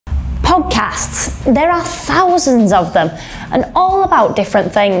Podcasts. There are thousands of them, and all about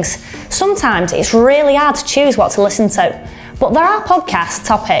different things. Sometimes it's really hard to choose what to listen to, but there are podcast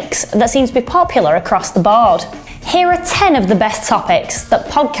topics that seem to be popular across the board. Here are 10 of the best topics that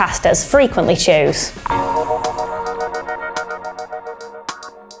podcasters frequently choose.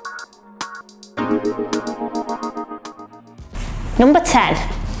 Number 10,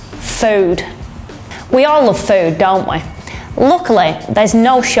 food. We all love food, don't we? Luckily, there's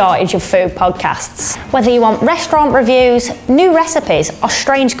no shortage of food podcasts. Whether you want restaurant reviews, new recipes, or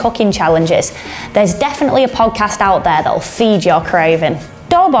strange cooking challenges, there's definitely a podcast out there that'll feed your craving.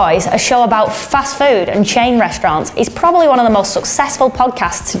 Doughboys, a show about fast food and chain restaurants, is probably one of the most successful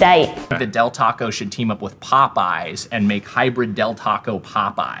podcasts to date. The Del Taco should team up with Popeyes and make hybrid Del Taco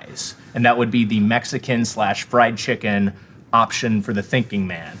Popeyes. And that would be the Mexican/fried chicken option for the thinking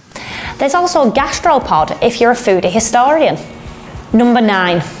man. There's also Gastropod if you're a foodie historian. Number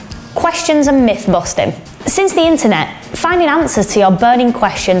 9, questions and myth busting. Since the internet, finding answers to your burning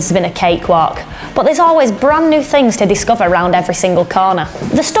questions has been a cakewalk, but there's always brand new things to discover around every single corner.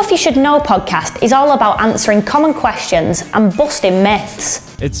 The Stuff You Should Know podcast is all about answering common questions and busting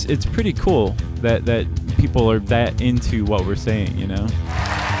myths. It's pretty cool that people are that into what we're saying, you know?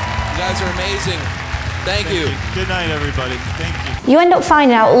 You guys are amazing. Thank you. Good night, everybody. Thank you. You end up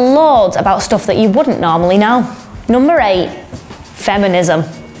finding out loads about stuff that you wouldn't normally know. Number 8, feminism.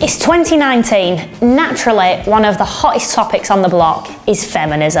 It's 2019. Naturally, one of the hottest topics on the block is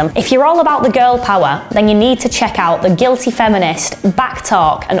feminism. If you're all about the girl power, then you need to check out The Guilty Feminist,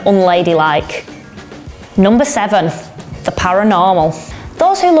 Backtalk, and Unladylike. Number 7, the paranormal.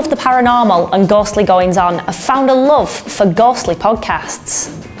 Those who love the paranormal and ghostly goings-on have found a love for ghostly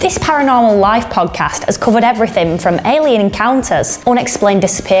podcasts. This Paranormal Life podcast has covered everything from alien encounters, unexplained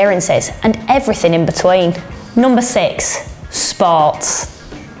disappearances, and everything in between. Number 6, sports.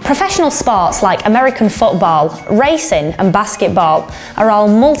 Professional sports like American football, racing, and basketball are all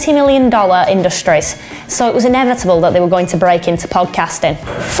multi-million-dollar industries, so it was inevitable that they were going to break into podcasting.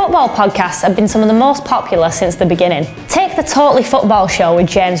 Football podcasts have been some of the most popular since the beginning. Take the Totally Football Show with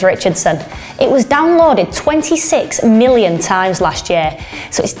James Richardson. It was downloaded 26 million times last year,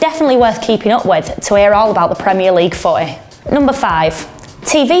 so it's definitely worth keeping up with to hear all about the Premier League footy. Number 5,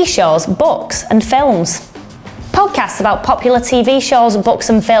 TV shows, books, and films. Podcasts about popular TV shows, books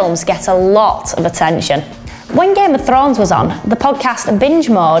and films get a lot of attention. When Game of Thrones was on, the podcast Binge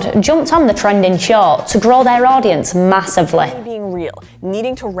Mode jumped on the trending show to grow their audience massively. Being real,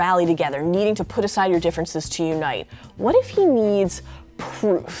 needing to rally together, needing to put aside your differences to unite. What if he needs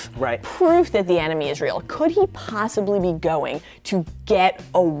proof? Right. Proof that the enemy is real. Could he possibly be going to get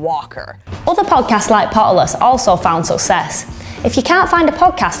a walker? Other podcasts like Potterless also found success. If you can't find a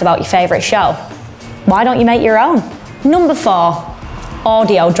podcast about your favourite show, why don't you make your own? Number 4,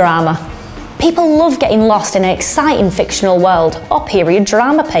 audio drama. People love getting lost in an exciting fictional world or period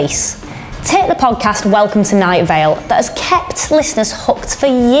drama piece. Take the podcast Welcome to Night Vale that has kept listeners hooked for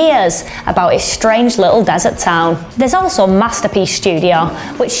years about its strange little desert town. There's also Masterpiece Studio,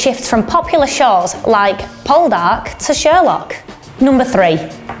 which shifts from popular shows like Poldark to Sherlock. Number 3,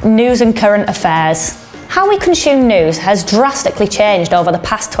 news and current affairs. How we consume news has drastically changed over the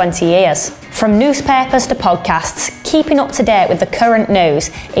past 20 years. From newspapers to podcasts, keeping up to date with the current news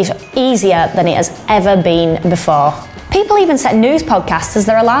is easier than it has ever been before. People even set news podcasts as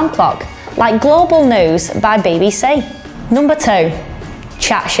their alarm clock, like Global News by BBC. Number 2,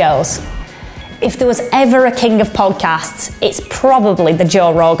 chat shows. If there was ever a king of podcasts, it's probably the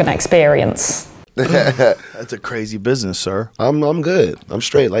Joe Rogan Experience. That's a crazy business, sir. I'm good. I'm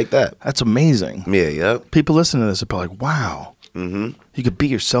straight like that. That's amazing. Yeah, yep. People listening to this are probably like, wow. Mm-hmm. You could be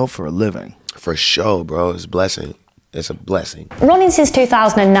yourself for a living. For sure, bro. It's a blessing. It's a blessing. Running since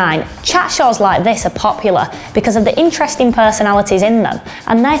 2009, chat shows like this are popular because of the interesting personalities in them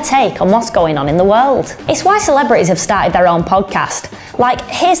and their take on what's going on in the world. It's why celebrities have started their own podcast, like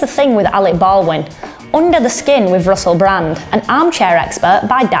Here's the Thing with Alec Baldwin, Under the Skin with Russell Brand, and Armchair Expert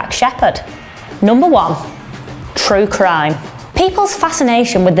by Dax Shepard. Number 1, true crime. People's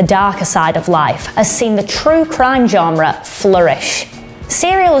fascination with the darker side of life has seen the true crime genre flourish.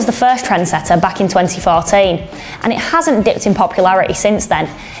 Serial was the first trendsetter back in 2014, and it hasn't dipped in popularity since then.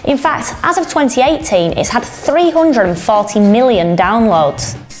 In fact, as of 2018, it's had 340 million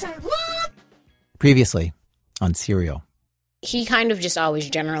downloads. Previously on Serial. He kind of just always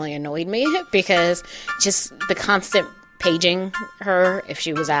generally annoyed me because just the constant paging her if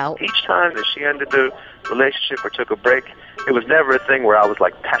she was out. Each time that she ended the relationship or took a break, it was never a thing where I was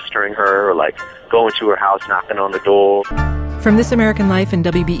like pestering her or like going to her house, knocking on the door. From This American Life and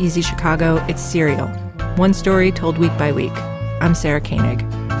WBEZ Chicago, it's Serial. One story told week by week. I'm Sarah Koenig.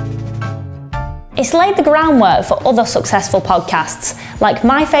 It's laid the groundwork for other successful podcasts like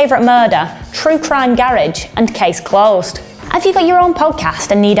My Favourite Murder, True Crime Garage, and Case Closed. Have you got your own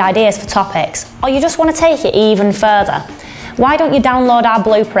podcast and need ideas for topics, or you just want to take it even further? Why don't you download our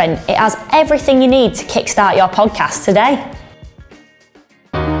blueprint? It has everything you need to kickstart your podcast today.